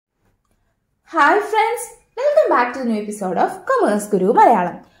Hi friends, welcome back to the new episode of Commerce Guru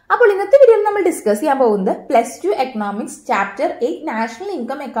Malayalam. അപ്പോൾ ഇന്നത്തെ വീഡിയോയിൽ നമ്മൾ ഡിസ്കസ് ചെയ്യാൻ പോകുന്നത് +2 economics chapter 8 national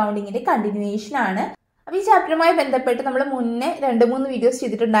income അക്കൗണ്ടിങ്ങിന്റെ continuation ആണ്. അപ്പോൾ ഈ ചാപ്റ്ററുമായി ബന്ധപ്പെട്ട് നമ്മൾ മുന്നേ 2-3 വീഡിയോസ്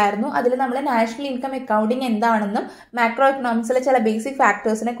ചെയ്തിട്ടുണ്ടായിരുന്നു. അതിൽ നമ്മൾ നാഷണൽ ഇൻകം അക്കൗണ്ടിങ് എന്താണെന്നും മാക്രോ എക്കണോമിക്സിലെ ചില ബേസിക്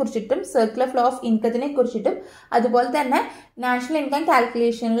ഫാക്ടേഴ്സിനെ കുറിച്ചിട്ടും സർക്കുലർ ഫ്ലോ ഓഫ് ഇൻകത്തിനെ കുറിച്ചിട്ടും അതുപോലെ തന്നെ നാഷണൽ ഇൻകം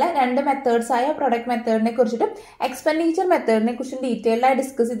കാൽക്കുലേഷനിലെ 2 മെത്തേഡ്സ് ആയ പ്രൊഡക്റ്റ് മെത്തേഡിനെ കുറിച്ചിട്ടും എക്സ്പെൻഡിച്ചർ മെത്തേഡിനെ കുറിച്ചും ഡീറ്റെയിൽഡ് ആയി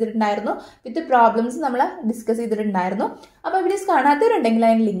ഡിസ്കസ് ചെയ്തിട്ടുണ്ടായിരുന്നു. വിത്ത് പ്രോബ്ലംസ് നമ്മൾ ഡിസ്കസ് ചെയ്തിട്ടുണ്ടായിരുന്നു. അപ്പോൾ വീഡിയോസ് കാണാത്തവരുണ്ടെങ്കിൽ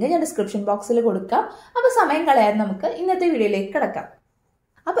അതിന്റെ ലിങ്ക് ഞാൻ ഡിസ്ക്രിപ്ഷൻ ബോക്സിൽ കൊടുക്കാം. അപ്പോൾ സമയം കളയാതെ നമുക്ക് ഇന്നത്തെ വീഡിയോയിലേക്ക് കിടക്കാം.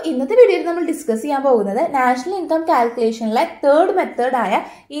 അപ്പോൾ ഇന്നത്തെ വീഡിയോയിൽ നമ്മൾ ഡിസ്കസ് ചെയ്യാൻ പോകുന്നത് നാഷണൽ ഇൻകം കാൽക്കുലേഷനിലെ 3rd മെത്തേഡായ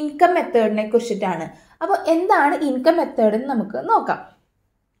ഇൻകം മെത്തേഡിനെ കുറിച്ചിട്ടാണ്. അപ്പോൾ എന്താണ് ഇൻകം മെത്തേഡ് എന്ന് നമുക്ക് നോക്കാം.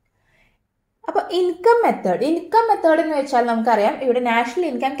 അപ്പോൾ ഇൻകം മെത്തേഡ് എന്ന് വെച്ചാൽ നമുക്കറിയാം ഇവിടെ നാഷണൽ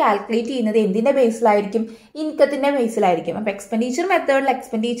ഇൻകം കാൽക്കുലേറ്റ് ചെയ്യുന്നത് എന്തിന്റെ ബേസിലായിരിക്കും? ഇൻകത്തിന്റെ ബേസിലായിരിക്കും. അപ്പോൾ എക്സ്പെൻഡിച്ചർ മെത്തേഡിൽ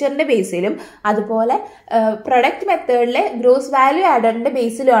എക്സ്പെൻഡിച്ചറിന്റെ ബേസിലും അതുപോലെ പ്രൊഡക്റ്റ് മെത്തേഡിലെ ഗ്രോസ് വാല്യൂ ആഡറിന്റെ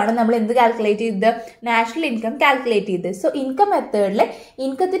ബേസിലുമാണ് നമ്മൾ എന്ത് കാൽക്കുലേറ്റ് ചെയ്തത്? നാഷണൽ ഇൻകം കാൽക്കുലേറ്റ് ചെയ്തത്. സോ ഇൻകം മെത്തേഡിലെ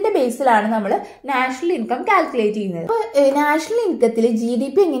ഇൻകത്തിന്റെ ബേസിലാണ് നമ്മൾ നാഷണൽ ഇൻകം കാൽക്കുലേറ്റ് ചെയ്യുന്നത്. അപ്പോൾ നാഷണൽ ഇൻകത്തിൽ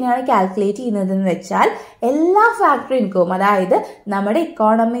GDP എങ്ങനെയാണ് കാൽക്കുലേറ്റ് ചെയ്യുന്നത് എന്ന് വെച്ചാൽ എല്ലാ ഫാക്ടറി ഇൻകവും, അതായത് നമ്മുടെ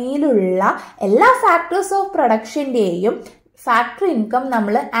ഇക്കോണമിയിലുള്ള എല്ലാ ഫാക്ടേഴ്സ് ഓഫ് പ്രൊഡക്ഷന്റെയും ഫാക്ടറി ഇൻകം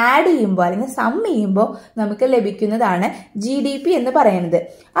നമ്മൾ ആഡ് ചെയ്യുമ്പോൾ അല്ലെങ്കിൽ സം ചെയ്യുമ്പോൾ നമുക്ക് ലഭിക്കുന്നതാണ് GDP എന്ന് പറയുന്നത്.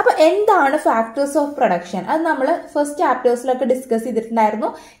 അപ്പോൾ എന്താണ് ഫാക്ടേഴ്സ് ഓഫ് പ്രൊഡക്ഷൻ? അത് നമ്മൾ ഫസ്റ്റ് ചാപ്റ്റേഴ്സിലൊക്കെ ഡിസ്കസ് ചെയ്തിട്ടുണ്ടായിരുന്നു.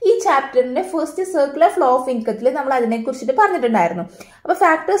 ഈ ചാപ്റ്ററിന്റെ ഫസ്റ്റ് സർക്കുലർ ഫ്ലോ ഓഫ് ഇൻകത്തിൽ നമ്മൾ അതിനെക്കുറിച്ചിട്ട് പറഞ്ഞിട്ടുണ്ടായിരുന്നു. അപ്പോൾ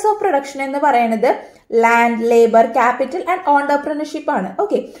ഫാക്ടേഴ്സ് ഓഫ് പ്രൊഡക്ഷൻ എന്ന് പറയുന്നത് land, labour, capital and entrepreneurship ആണ്.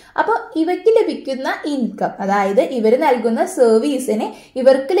 ഓക്കെ, അപ്പോൾ ഇവയ്ക്ക് ലഭിക്കുന്ന ഇൻകം, അതായത് ഇവർ നൽകുന്ന സർവീസിന്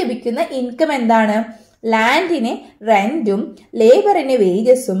ഇവർക്ക് ലഭിക്കുന്ന ഇൻകം എന്താണ്? ലാൻഡിന് റെന്റും, ലേബറിന്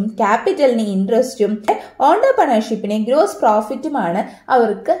വേജസും, ക്യാപിറ്റലിന് ഇൻട്രസ്റ്റും, ഓൺടർപ്രണർഷിപ്പിന് ഗ്രോസ് പ്രോഫിറ്റുമാണ്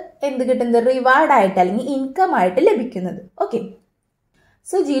അവർക്ക് എന്ത് കിട്ടുന്നത്? റിവാർഡായിട്ട് അല്ലെങ്കിൽ ഇൻകം ആയിട്ട് ലഭിക്കുന്നത്. ഓക്കെ,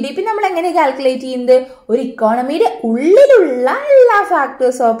 സോ GDP നമ്മൾ എങ്ങനെ കാൽക്കുലേറ്റ് ചെയ്യുന്നത്? ഒരു ഇക്കോണമിയുടെ ഉള്ളിലുള്ള എല്ലാ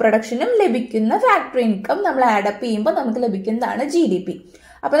ഫാക്ടേഴ്സ് ഓഫ് പ്രൊഡക്ഷനും ലഭിക്കുന്ന ഫാക്ടറി ഇൻകം നമ്മൾ ആഡപ്പ് ചെയ്യുമ്പോൾ നമുക്ക് ലഭിക്കുന്നതാണ് GDP.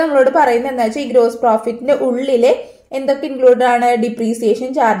 അപ്പൊ നമ്മളോട് പറയുന്നത് എന്താ വെച്ചാൽ ഈ ഗ്രോസ് പ്രോഫിറ്റിന്റെ ഉള്ളിലെ എന്തൊക്കെ ഇൻക്ലൂഡഡ് ആണ്? ഡിപ്രീസിയേഷൻ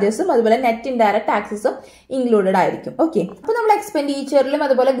ചാർജസും അതുപോലെ നെറ്റ് ഇൻഡയറക്ട് ടാക്സസും ഇൻക്ലൂഡഡ് ആയിരിക്കും. ഓക്കെ, അപ്പൊ നമ്മൾ എക്സ്പെൻഡിച്ചറിലും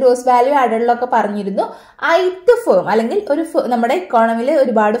അതുപോലെ ഗ്രോസ് വാല്യൂ ആഡറിലൊക്കെ പറഞ്ഞിരുന്നു ith ഫേം അല്ലെങ്കിൽ നമ്മുടെ ഇക്കോണമിയിൽ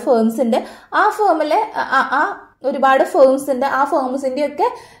ഒരുപാട് ഫേംസ് ഉണ്ട്. ആ ഫേമിലെ ഒരുപാട് ഫേംസ് ഉണ്ട്. ആ ഫേംസിന്റെ ഒക്കെ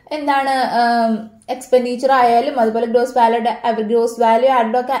എന്താണ് എക്സ്പെൻഡിച്ചർ ആയാലും അതുപോലെ ഗ്രോസ് വാല്യൂ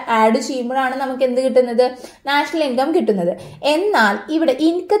ആഡൊക്കെ ആഡ് ചെയ്യുമ്പോഴാണ് നമുക്ക് എന്ത് കിട്ടുന്നത്? നാഷണൽ ഇൻകം കിട്ടുന്നത്. എന്നാൽ ഇവിടെ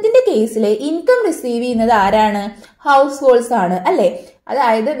ഇൻകത്തിന്റെ കേസിൽ ഇൻകം റിസീവ് ചെയ്യുന്നത് ആരാണ്? ഹൗസ് ഹോൾഡ്സ് ആണ്, അല്ലെ?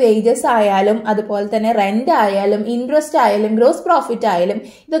 അതായത് വേജസ് ആയാലും അതുപോലെ തന്നെ റെന്റ് ആയാലും ഇൻട്രസ്റ്റ് ആയാലും ഗ്രോസ് പ്രോഫിറ്റ് ആയാലും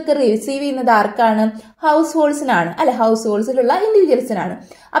ഇതൊക്കെ റിസീവ് ചെയ്യുന്നത് ആർക്കാണ്? ഹൗസ് ഹോൾഡ്സിനാണ്, അല്ലെ? ഹൗസ് ഹോൾഡ്സിലുള്ള ഇൻഡിവിജ്വൽസിനാണ്.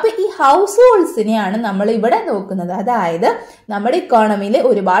 അപ്പൊ ഈ ഹൗസ് ഹോൾഡ്സിനെയാണ് നമ്മൾ ഇവിടെ നോക്കുന്നത്. അതായത് നമ്മുടെ ഇക്കോണമിയിൽ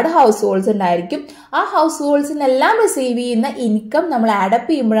ഒരുപാട് ഹൗസ് ഹോൾഡ്സ് ഉണ്ടായിരിക്കും. ആ ഹൗസ് ഹോൾഡ്സിനെല്ലാം റിസീവ് ചെയ്യുന്ന ഇൻകം നമ്മൾ ആഡപ്പ്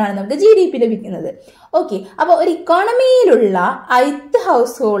ചെയ്യുമ്പോഴാണ് നമുക്ക് GDP ലഭിക്കുന്നത്. ഓക്കെ, അപ്പൊ ഒരു ഇക്കോണമിയിലുള്ള ith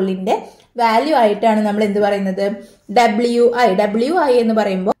ഹൗസ് ഹോൾഡിന്റെ വാല്യൂ ആയിട്ടാണ് നമ്മൾ എന്ത് പറയുന്നത്? WI എന്ന്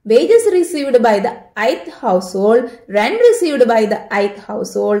പറയുമ്പോൾ wages received by the ith house hold, rent received by the ith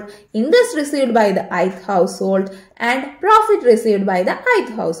house hold, interest received by the ith house hold and profit received by the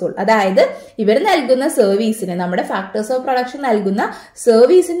ith house hold. അതായത് ഇവർ നൽകുന്ന സർവീസിന്, നമ്മുടെ ഫാക്ടേഴ്സ് ഓഫ് പ്രൊഡക്ഷൻ നൽകുന്ന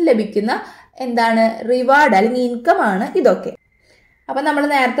സർവീസിന് ലഭിക്കുന്ന എന്താണ്? Reward അല്ലെങ്കിൽ ഇൻകം ആണ് ഇതൊക്കെ. അപ്പൊ നമ്മൾ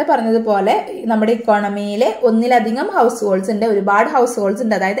നേരത്തെ പറഞ്ഞതുപോലെ നമ്മുടെ ഇക്കോണമിയിലെ ഒന്നിലധികം ഹൗസ് ഹോൾഡ്സ് ഉണ്ട്, ഒരുപാട് ഹൗസ് ഹോൾഡ്സ്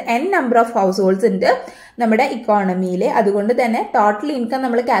ഉണ്ട്, അതായത് n number of house holds ഉണ്ട് നമ്മുടെ ഇക്കോണമിയിലെ. അതുകൊണ്ട് തന്നെ ടോട്ടൽ ഇൻകം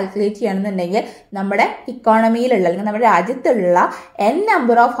നമ്മൾ കാൽക്കുലേറ്റ് ചെയ്യണമെന്നുണ്ടെങ്കിൽ നമ്മുടെ ഇക്കോണമിയിലുള്ള അല്ലെങ്കിൽ നമ്മുടെ രാജ്യത്തുള്ള n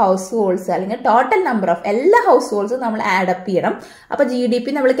number of house holds അല്ലെങ്കിൽ ടോട്ടൽ നമ്പർ ഓഫ് എല്ലാ ഹൗസ് ഹോൾഡ്സും നമ്മൾ ആഡപ്പ് ചെയ്യണം. അപ്പൊ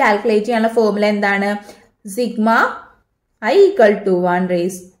GDP നമ്മൾ കാൽക്കുലേറ്റ് ചെയ്യാനുള്ള ഫോർമുല എന്താണ്? Sigma I =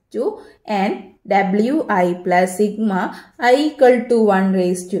 1/n WI plus sigma I =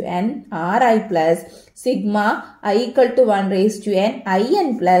 1/n RI plus sigma I = 1/n IN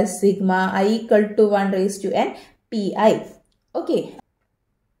plus sigma I = 1/n PI. Okay.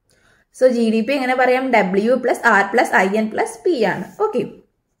 So GDP എങ്ങനെ പറയാം? W plus R plus IN plus P ആണ്. Okay.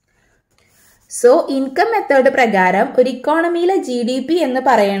 So income method പ്രകാരം ഒരു ഇക്കോണമിയിലെ GDP എന്ന്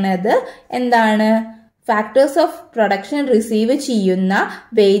പറയുന്നത് എന്താണ്? Factors of production receive ചെയ്യുന്ന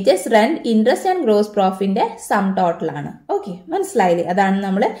wages, rent, interest and gross പ്രോഫിറ്റിന്റെ sum total ആണ്. ഓക്കെ, മനസ്സിലായില്ലേ? അതാണ്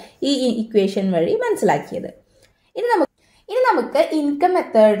നമ്മൾ ഈ ഇക്വേഷൻ വഴി മനസ്സിലാക്കിയത്. ഇനി നമുക്ക് ഇൻകം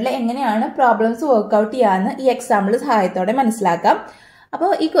മെത്തേഡിൽ എങ്ങനെയാണ് പ്രോബ്ലംസ് വർക്ക്ഔട്ട് ചെയ്യാന്ന് ഈ എക്സാമ്പിൾ സഹായത്തോടെ മനസ്സിലാക്കാം.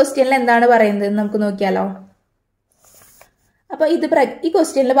 അപ്പോൾ ഈ ക്വസ്റ്റ്യനിൽ എന്താണ് പറയുന്നത് നമുക്ക് നോക്കിയാലോ. അപ്പോൾ ഈ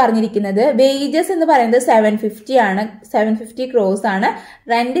ക്വസ്റ്റ്യനിൽ പറഞ്ഞിരിക്കുന്നത് വേജസ് എന്ന് പറയുന്നത് 750 ആണ്, 750 crores ആണ്,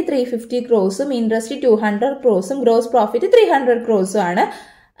 rent 350 crores, interest 200 crores, gross profit 300 crores ആണ്.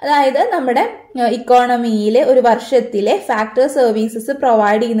 അതായത് നമ്മുടെ ഇക്കോണമിയിൽ ഒരു വർഷത്തിലെ ഫാക്ടർ സർവീസസ്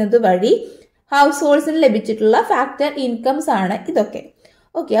പ്രൊവൈഡ് ചെയ്യുന്നത് വഴി ഹൗസ് ഹോൾഡ്സിന് ലഭിച്ചിട്ടുള്ള ഫാക്ടർ ഇൻകംസ് ആണ് ഇതൊക്കെ.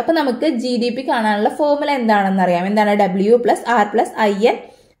 ഓക്കെ, അപ്പൊ നമുക്ക് GDP കാണാനുള്ള ഫോർമുല എന്താണെന്ന് അറിയാം. എന്താണ്? W+R+IN+P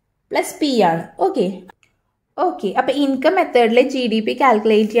ആണ്. ഓക്കെ, അപ്പൊ ഇൻകം മെത്തേഡിലെ GDP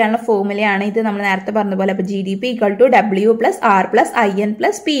കാൽക്കുലേറ്റ് ചെയ്യാനുള്ള ഫോർമുലയാണ് ഇത്. നമ്മൾ നേരത്തെ പറഞ്ഞ പോലെ അപ്പൊ GDP =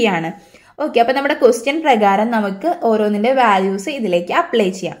 W+R+IN+P ആണ്. ഓക്കെ, അപ്പൊ നമ്മുടെ ക്വസ്റ്റ്യൻ പ്രകാരം നമുക്ക് ഓരോന്നിന്റെ വാല്യൂസ് ഇതിലേക്ക് അപ്ലൈ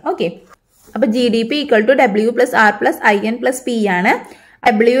ചെയ്യാം. ഓക്കെ, അപ്പൊ GDP = W+R+IN+P ആണ്.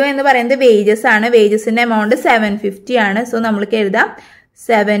 W എന്ന് പറയുന്നത് വേജസ് ആണ്. വേജസിന്റെ എമൗണ്ട് 750 ആണ്. സോ നമ്മൾക്ക് എഴുതാം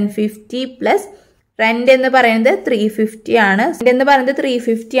 750 പ്ലസ് റെന്റ് എന്ന് പറയുന്നത് 350 ആണ്. റെന്റ് എന്ന് പറയുന്നത്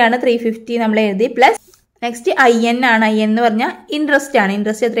 350 ആണ്. 350 നമ്മൾ എഴുതി. പ്ലസ് നെക്സ്റ്റ് IN ആണ്. IN എന്ന് പറഞ്ഞാൽ ഇൻട്രസ്റ്റ് ആണ്.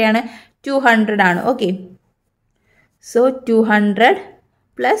 ഇൻട്രസ്റ്റ് എത്രയാണ്? 200 ആണ്. ഓക്കെ, സോ 200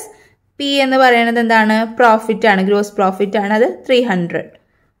 പ്ലസ് P എന്ന് പറയുന്നത് എന്താണ്? പ്രോഫിറ്റ് ആണ്, ഗ്രോസ് പ്രോഫിറ്റ് ആണ്. അത് 300.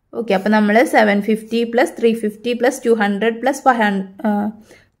 ഓക്കെ, അപ്പൊ നമ്മൾ 750 പ്ലസ് 350 പ്ലസ് 200 പ്ലസ്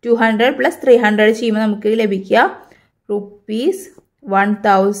 200 പ്ലസ് 300 ചെയ്യുമ്പോൾ നമുക്ക് ലഭിക്കുക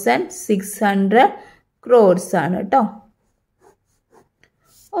 ₹1600 crores ആണ് കേട്ടോ.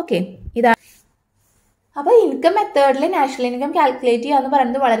 ഓക്കെ, ഇതാണ്. അപ്പോൾ ഇൻകം മെത്തേഡിൽ നാഷണൽ ഇൻകം കാൽക്കുലേറ്റ് ചെയ്യുക എന്ന്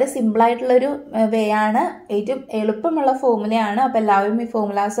പറയുന്നത് വളരെ സിമ്പിൾ ആയിട്ടുള്ളൊരു വേ ആണ്. ഏറ്റവും എളുപ്പമുള്ള ഫോർമുലയാണ്. അപ്പോൾ എല്ലാവരും ഈ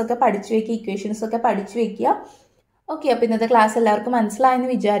ഫോർമുലാസ് ഒക്കെ പഠിച്ചു വെക്കുക, ഇക്വേഷൻസ് ഒക്കെ പഠിച്ചു വെക്കുക. ഓക്കെ, അപ്പോൾ ഇന്നത്തെ ക്ലാസ് എല്ലാവർക്കും മനസ്സിലായെന്ന്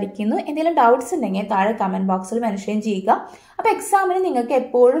വിചാരിക്കുന്നു. എന്തെങ്കിലും ഡൗട്ട്സ് ഉണ്ടെങ്കിൽ താഴെ കമൻറ്റ് ബോക്സിൽ മെൻഷൻ ചെയ്യുക. അപ്പോൾ എക്സാമിന് നിങ്ങൾക്ക്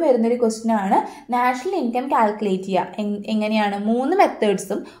എപ്പോഴും വരുന്നൊരു ക്വസ്റ്റ്യൻ ആണ് നാഷണൽ ഇൻകം കാൽക്കുലേറ്റ് ചെയ്യുക. എങ്ങനെയാണ്? 3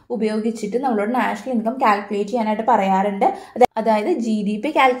 മെത്തേഡ്സും ഉപയോഗിച്ചിട്ട് നമ്മളോട് നാഷണൽ ഇൻകം കാൽക്കുലേറ്റ് ചെയ്യാനായിട്ട് പറയാറുണ്ട്. അതായത് GDP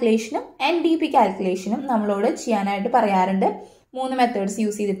കാൽക്കുലേഷനും NDP കാൽക്കുലേഷനും നമ്മളോട് ചെയ്യാനായിട്ട് പറയാറുണ്ട്. 3 മെത്തേഡ്സ്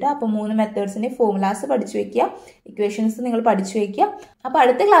യൂസ് ചെയ്തിട്ട്. അപ്പോൾ 3 മെത്തേഡ്സിൻ്റെ ഫോർമുലാസ് പഠിച്ചു വെക്കുക, ഇക്വേഷൻസ് നിങ്ങൾ പഠിച്ചു വെക്കുക. അപ്പോൾ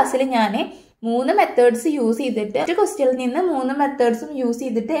അടുത്ത ക്ലാസ്സിൽ ഞാൻ 3 മെത്തേഡ്സ് യൂസ് ചെയ്തിട്ട് ഒരു ക്വസ്റ്റ്യനിൽ നിന്ന് 3 മെത്തേഡ്സും യൂസ്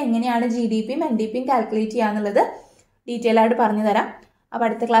ചെയ്തിട്ട് എങ്ങനെയാണ് GDPയും NDPയും കാൽക്കുലേറ്റ് ചെയ്യാന്നുള്ളത് ഡീറ്റെയിൽ ആയിട്ട് പറഞ്ഞു തരാം. അപ്പോൾ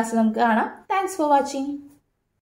അടുത്ത ക്ലാസ്സിൽ നമുക്ക് കാണാം. Thanks for watching.